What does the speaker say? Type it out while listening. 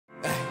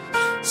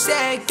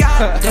Say,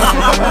 goddamn,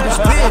 this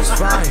bitch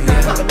fine,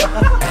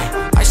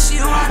 yeah. I see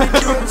you wanna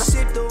do it,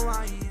 sip the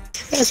wine, yeah.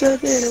 That's a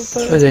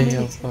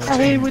little fun. I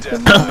hate with the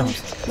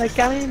moves, like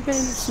I ain't been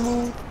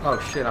smooth. Oh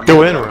shit, I'm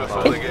Go in.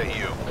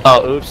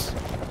 Oh, oops.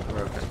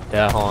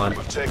 Yeah, hold on.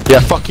 Yeah,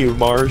 fuck you,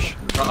 Marge.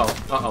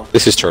 Uh-oh.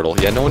 This is Turtle.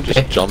 Yeah, no one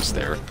just jumps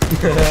there.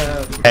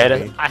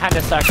 I had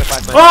to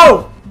sacrifice my.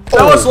 Oh!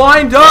 That was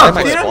lined up! Why am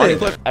I Damn spawning it!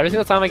 clip? Every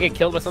single time I get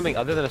killed with something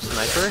other than a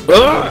sniper,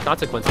 there are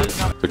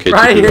consequences. Okay,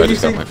 Right Tuku, here, I you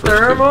just got see my first kill.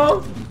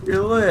 thermal?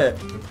 You're lit.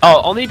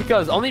 Oh, only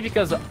because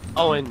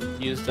Owen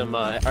used some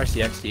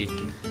RCXD.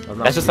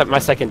 That's just like my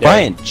secondary.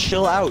 Brian,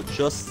 chill out.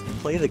 Just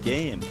play the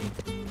game.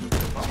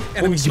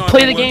 You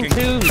play the game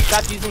too.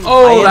 Stop using.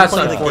 Oh, I that's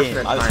am playing the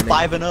unfortunate game. I was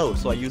timing. 5-0,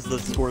 so I used the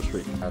score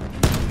streak.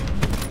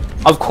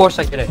 Of course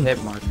I get a hit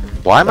marker.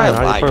 Why am I Yeah, how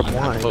do you lagging put a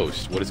at blind?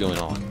 post? What is going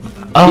on?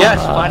 Yes,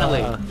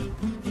 finally.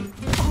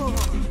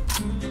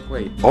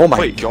 Wait, Oh my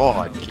Wait.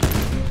 god.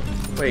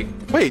 wait.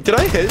 Wait, did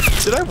I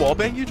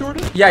wallbang you,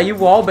 Jordan? Yeah, you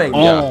wallbanged.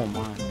 Oh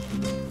my.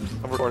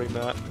 I'm recording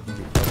that.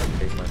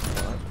 Take my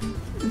spot.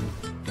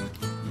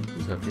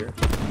 Who's up here?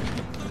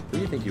 Who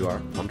do you think you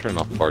are? I'm turning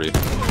off the party.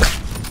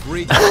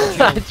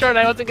 Jordan,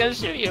 I wasn't gonna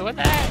shoot you. What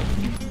the heck?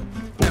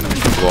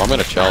 Well, I'm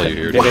gonna chow you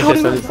here. Maybe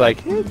it's just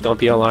like, don't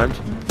be alarmed.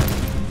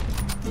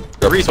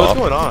 Reese, what's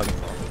going on?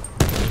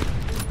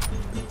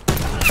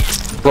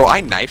 Bro,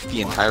 I knifed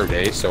the entire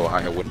day, so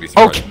I wouldn't be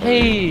surprised.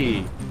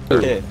 Okay.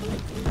 Okay.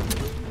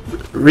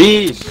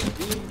 Reese.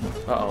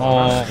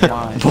 Uh-oh. Oh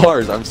my.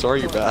 Bars, I'm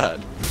sorry you're bad.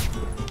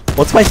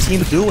 What's my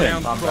team doing?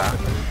 Stop that.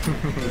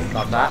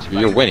 Stop that.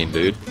 You're winning,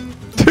 dude.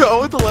 Dude,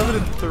 oh, it's 11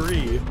 and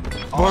 3.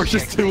 Marge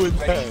is 2 and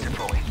 10.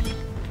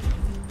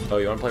 Oh,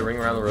 you wanna play Ring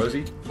Around the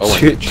Rosie? Oh,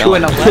 2 and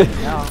challenge. 11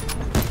 now.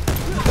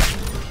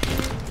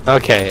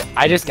 Okay,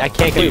 I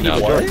can't compete now,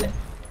 with what? Jordan.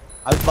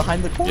 I was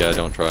behind the corner. Yeah,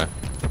 don't try.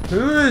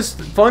 Who is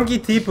Funky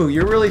Tipu?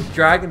 You're really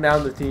dragging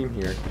down the team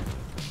here.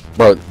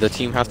 Bro, the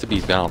team has to be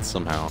balanced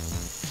somehow.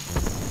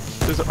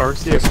 There's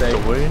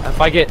RCX away.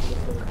 If I get,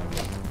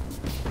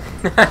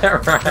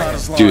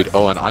 Right. Dude,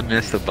 Owen, I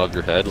missed above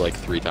your head like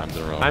 3 times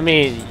in a row. I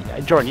mean,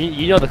 Jordan,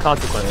 you know the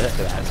consequences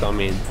to that. So I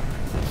mean,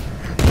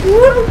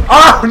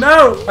 Oh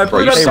no! I Bro,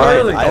 put you up suck.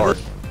 early.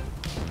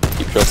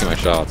 Keep trusting my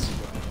shots.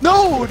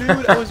 No, dude,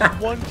 I was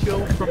 1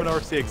 kill from an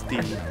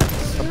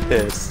RCXD. I'm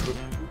pissed.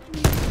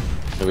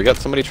 Yeah, we got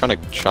somebody trying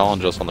to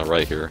challenge us on the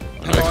right here.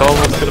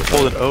 Someone's gonna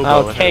pull an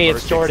oboe. okay, and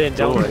it's have Jordan. RCXD.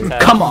 Don't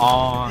contest. Come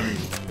on.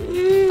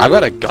 I've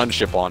got a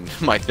gunship on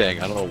my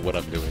thing. I don't know what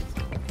I'm doing.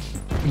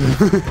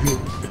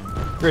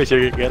 Reese,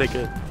 you're gonna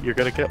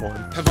get one.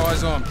 Have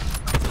eyes on.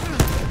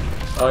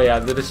 Oh yeah,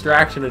 the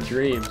distraction of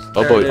dreams.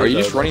 Oh, There boy, it are is, you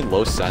just though. running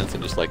low sense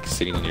and just like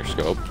sitting in your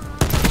scope?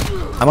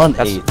 I'm on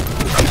That's-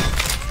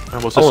 8. I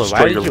almost Oh, just why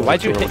straight did you-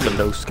 why'd you with hit the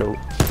no scope.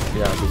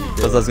 Yeah, but you did.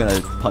 Because I was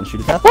gonna punch you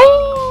to death.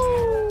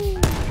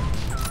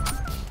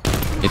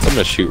 Need someone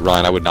to shoot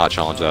Ryan. I would not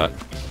challenge that.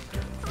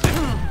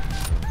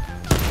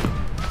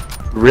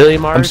 Really,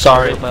 Mark? I'm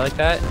sorry. Play like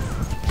that?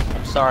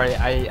 I'm sorry,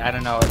 I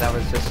don't know, that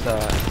was just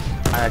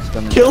I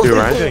accidentally Kill Dude, him.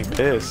 Ryan's getting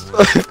pissed.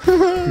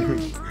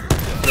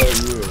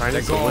 Ryan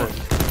needs to win.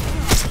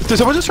 Dude,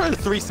 someone just tried a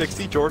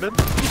 360, Jordan?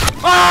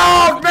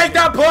 Oh! Make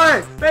that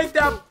play! Make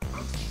that.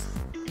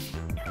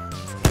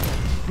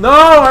 No!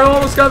 I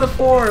almost got the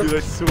 4. Dude, I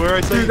swear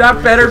I said Dude,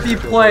 that better be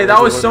play.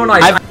 That was so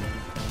nice. Eyes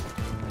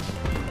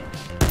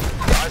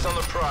on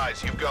the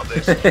prize. You've got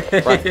this.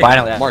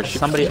 Finally, March,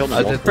 somebody killed me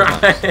other multiple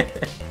times.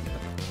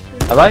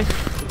 Have I?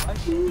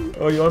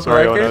 Oh, you also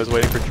Sorry, right Owen, I was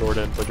waiting for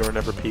Jordan, but Jordan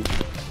never peeked.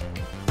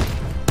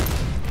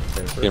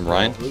 Him,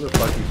 Ryan? Who the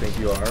fuck do you think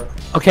you are?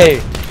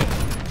 Okay,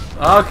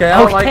 Okay, I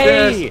don't like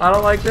Okay. this. I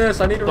don't like this.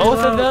 I need to both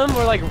of reload. them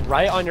were like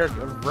right on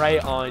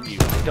you.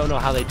 I don't know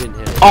how they didn't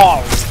hit it.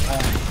 Oh!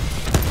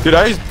 Dude,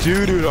 I just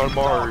doo-dooed on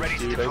Mars,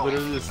 dude. I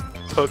literally just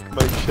took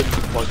my shit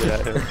and plugged it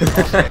at him.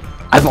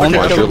 I've only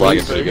March, I'm you're killed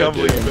lagging leaving, pretty good, I'm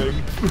dude. leaving.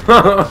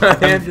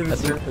 Hands in the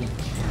serpent.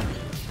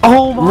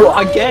 Oh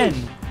my! Again!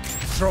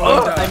 Throw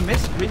Oh, them I down.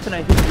 missed Reese and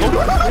I hit you.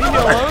 Leave me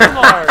alone,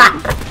 Mark.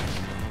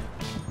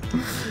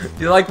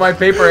 Do you like my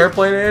paper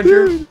airplane,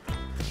 Andrew?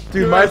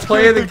 Dude, my I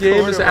play of the turned game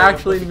corner is and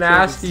actually I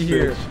nasty tried to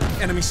here.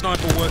 Enemy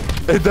sniper work.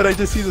 And then I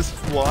just see this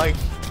flying.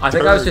 I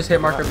think I was just hit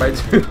marker by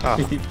 2. Ah.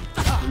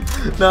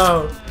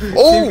 No.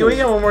 Oh! Steve, can we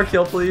get one more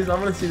kill, please? I'm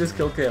gonna see this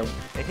kill cam.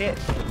 I hit.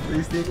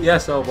 Please, Steve.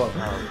 Yes, oh, well.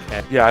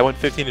 Yeah, I went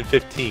 15 and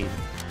 15.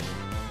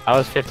 I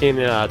was 15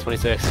 and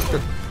 26.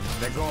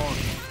 They're gone.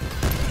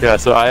 Yeah,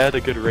 so I had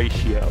a good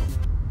ratio.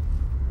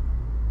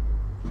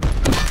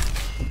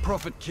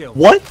 Profit kill.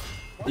 What?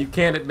 You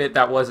can't admit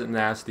that wasn't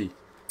nasty.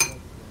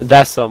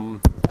 That's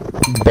some.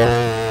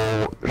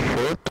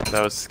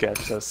 That was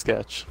sketch, that was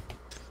sketch.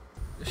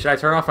 Should I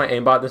turn off my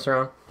aimbot this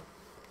round?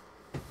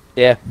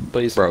 Yeah,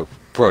 please. Bro,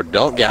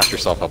 don't gas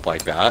yourself up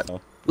like that.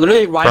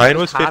 Literally, Brian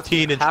was half-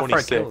 15 and half our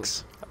 26.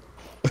 kills.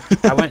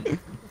 I went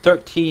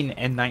 13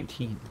 and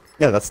 19.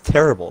 Yeah, that's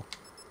terrible.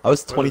 I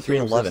was 23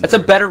 and 11. That's a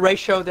better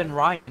ratio than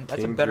Ryan.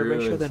 That's Came a better through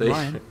ratio and than say-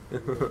 Ryan.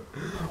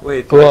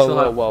 Wait, do I Whoa, still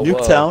whoa, have... whoa, whoa.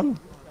 Nuketown?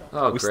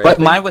 Oh, We great. But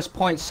mine was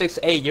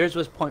 0.68. Yours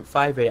was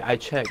 0.58. I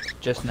checked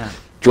just now.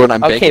 Jordan,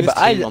 I'm Okay, banking but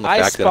this team on the I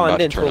fact that I'm spawned about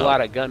to into turn a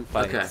lot up. of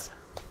gunfights. Okay.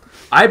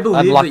 I believe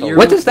Unlock that the- you're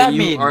What does that that you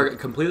mean? are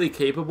completely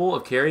capable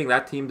of carrying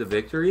that team to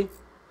victory,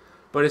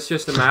 but it's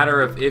just a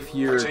matter of if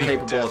you're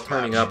capable of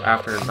turning up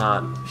after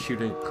not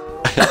shooting.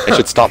 I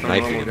should stop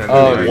knifing.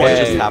 Oh, What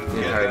okay. just happened?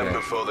 the entire game.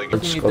 Looking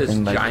at this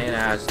Scoping, like, giant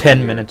ass 10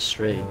 thing. minutes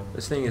straight.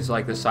 This thing is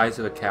like the size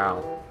of a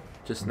cow,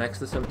 just next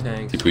to some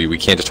tanks. Dude, we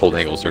can't just hold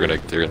angles. They're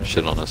gonna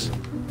shit on us.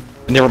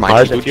 Never mind.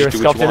 Mars, Just if you were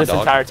do what sculpting you want, this dog.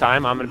 entire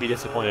time, I'm gonna be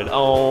disappointed.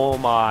 Oh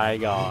my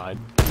god.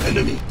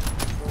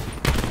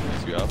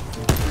 You up?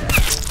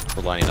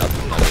 We're lining up.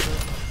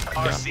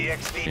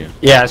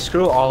 Yeah,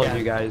 screw all of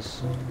you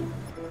guys.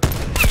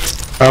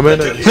 I'm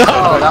in a.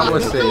 Oh, that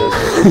was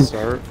safe.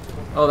 Start.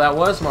 Oh, that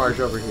was Marge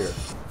over here.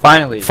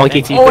 Finally.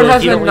 Funky T. Oh, it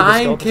has a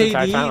 9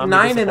 KD,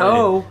 9 and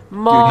 0.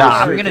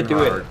 Nah, I'm gonna do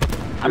it.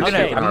 I'm What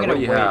gonna do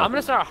you wait. have? I'm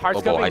gonna start hard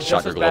Oh, boy, I scoping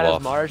shot just your as bad glove as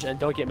off. Marge, and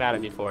don't get mad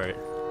at me for it.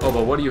 Oh,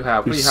 but what do you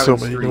have? What do you There's have so in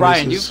many stream?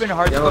 Ryan, This you've been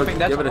hard scoping.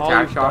 That's you have an all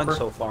attack you've done chopper?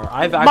 so far.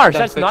 I've Marge, actually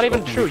that's done not quick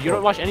even scoping true. You before.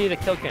 don't watch any of the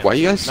kill cams. Why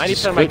you guys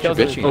 90% of my just kills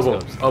are in bitching? kill Oh,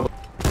 scopes. oh,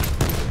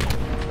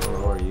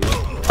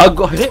 oh, I'll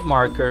go hit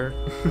marker.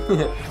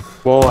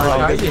 Well, How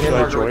how do do you hit I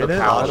marker join with it?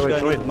 a How power? do I Join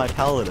join with it? my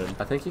paladin.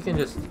 I think you can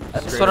just.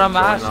 That's straight what up I'm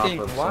join off asking,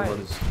 of why?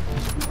 someone's-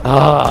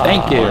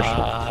 Thank you.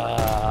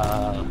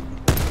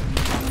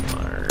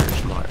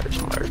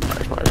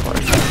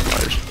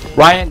 Marge.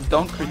 Ryan,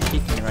 don't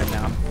critique me right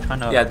now. I'm trying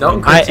to. Yeah,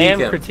 don't I critique am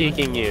him.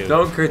 critiquing you.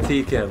 Don't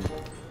critique him.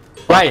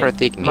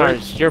 Ryan.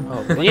 Marge, you're.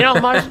 You know,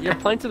 Marge, you're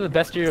playing to the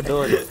best of your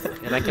ability,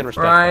 and I can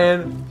respect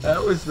Ryan,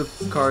 that was the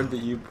card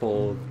that you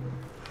pulled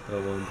at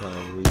one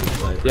time. We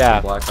just like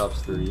Yeah. Black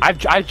Ops 3.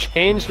 that. I've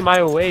changed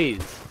my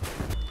ways.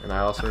 And I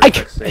also I respect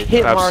can Sage.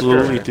 hit marker.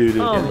 Absolutely, dude.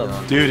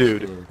 Oh,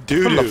 Dude.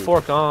 From the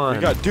fork on.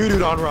 You got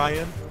doo on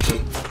Ryan.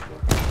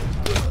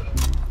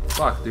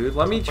 Fuck, dude.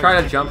 Let me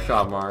try to jump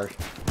shot, Marge.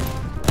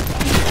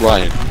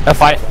 Ryan. If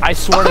I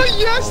swear to.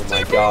 Yes, Oh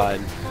my god.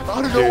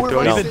 Dude,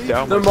 don't even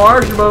doubt The me.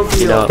 Marge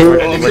mobile. No, It's we're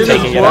in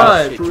taking his it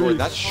out. blood. Jordan,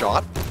 that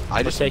shot,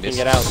 I just taking missed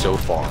it out. so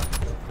far.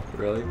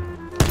 Really?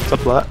 What's up,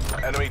 Flat?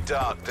 Enemy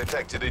dart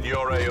detected in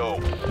your AO.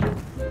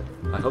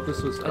 I hope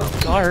this was.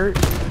 Start.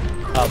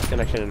 Oh,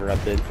 connection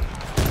interrupted.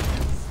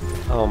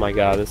 Oh my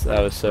god,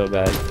 that was so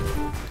bad.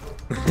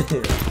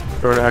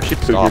 Jordan, actually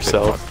poop Stop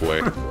yourself. it,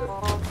 boy.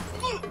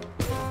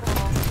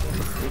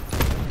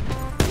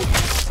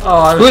 Oh,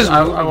 I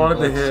wanted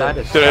to hit.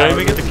 Did I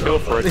even get the kill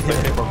for it? I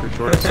think Bunker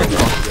Jordan so long ago.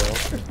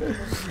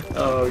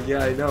 Oh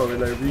yeah, I know.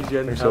 And I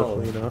regen You're so hell.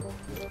 clean up.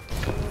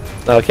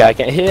 Okay, I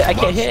can't hit. I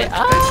can't hit.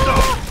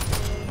 Ah!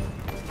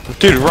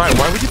 Dude, Ryan,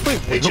 why would you play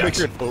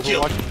Widowmaker in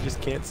Overwatch if you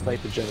just can't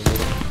snipe the generator?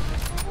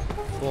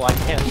 Well, I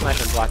can't snipe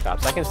in Black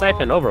Ops. I can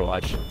snipe in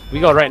Overwatch. We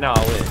go right now.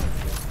 I'll win.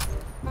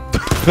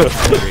 There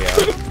we go.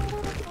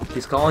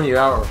 He's calling you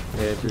out,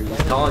 Andrew.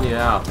 He's calling you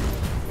out.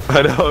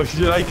 I know,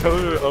 should I go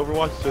to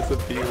Overwatch just to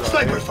be Ryan?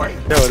 Sniper fight.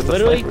 No, it's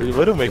Literally? Your move is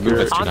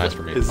Widowmaker too nice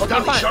for me. is Okay,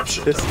 fine.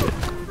 Sharpshooter.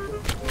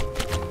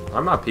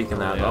 I'm not peeking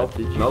that. Yeah, Nope.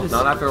 did you Nope. just-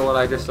 Not after what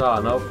I just saw.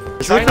 Nope.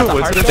 Is Trying that not the to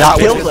wizard? hard That scope?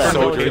 killed It's them.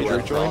 so So good.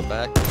 good. Fall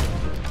back.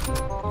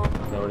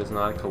 No, it is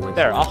not a coincidence.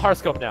 There, I'll hard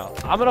scope now.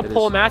 I'm gonna It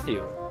pull is.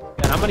 Matthew,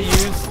 and I'm gonna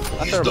use a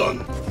He's thermal.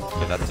 done.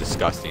 Yeah, that's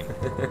disgusting.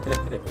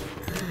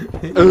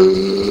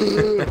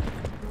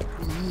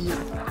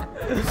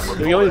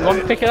 Do you only want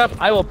me to pick it up?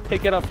 I will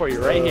pick it up for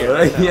you right here.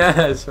 Right now.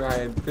 Yes,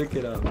 Ryan. Pick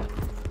it up.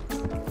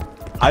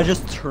 I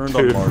just turned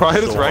on Dude, Mark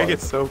Ryan so hard.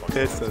 gets so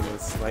pissed as a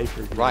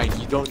sniper. dude. Ryan,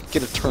 you don't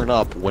get to turn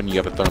up when you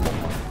have a thermal.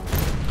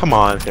 Come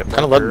on, I'm kind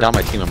of letting down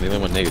my team. I'm the only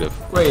one negative.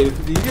 Wait,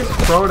 did you just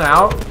thrown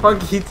out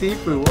Funky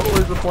Tifu? What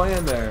was the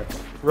plan there?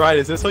 Ryan,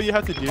 is this what you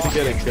have to do to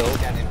get a kill?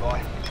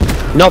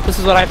 Nope, this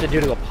is what I have to do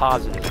to go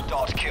positive.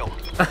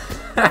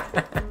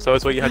 So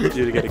it's what you have to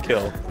do to get a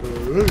kill.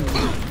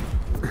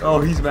 Oh,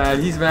 he's mad.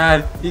 He's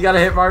mad. He got a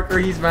hit marker.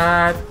 He's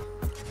mad.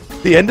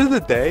 At the end of the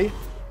day,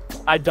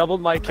 I doubled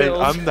my kills.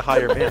 I'm the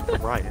higher man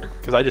from Ryan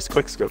because I just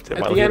quick scoped him.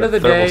 At I the was end of a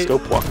the thermal day,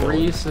 scope walk over.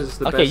 Reese is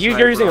the okay, best you're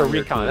using a sniper on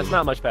your recon. team. That's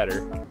not much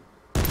better.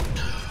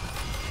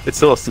 It's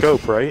still a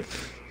scope, right?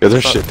 Yeah,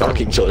 they're shit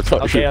talking each other.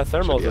 Okay, a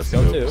thermal's a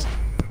scope too. You It's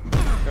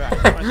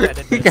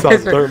not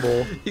guys, are,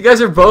 thermal. you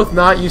guys are both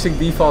not using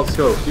default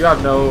scopes. You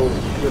have no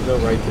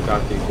right to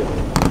talk to each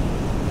other.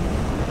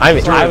 I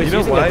was you know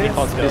using what? the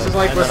default scope. This is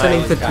like and then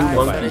listening I to two got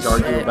monkeys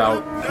fired. argue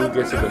about who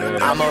gets a banana.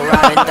 I'ma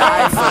ride and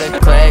die for the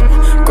click.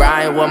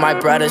 Grind with my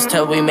brothers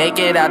till we make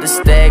it out the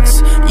sticks.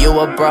 You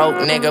a broke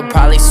nigga,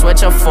 probably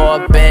switch up for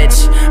a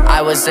bitch.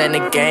 I was in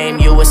the game,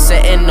 you was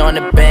sitting on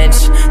the bench.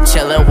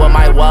 Chillin' with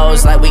my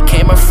woes like we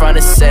came in front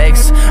of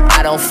 6.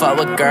 I don't fuck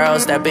with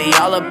girls that be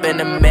all up in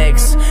the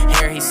mix.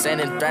 Here he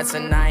sending threats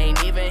and I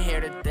ain't even here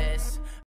to diss.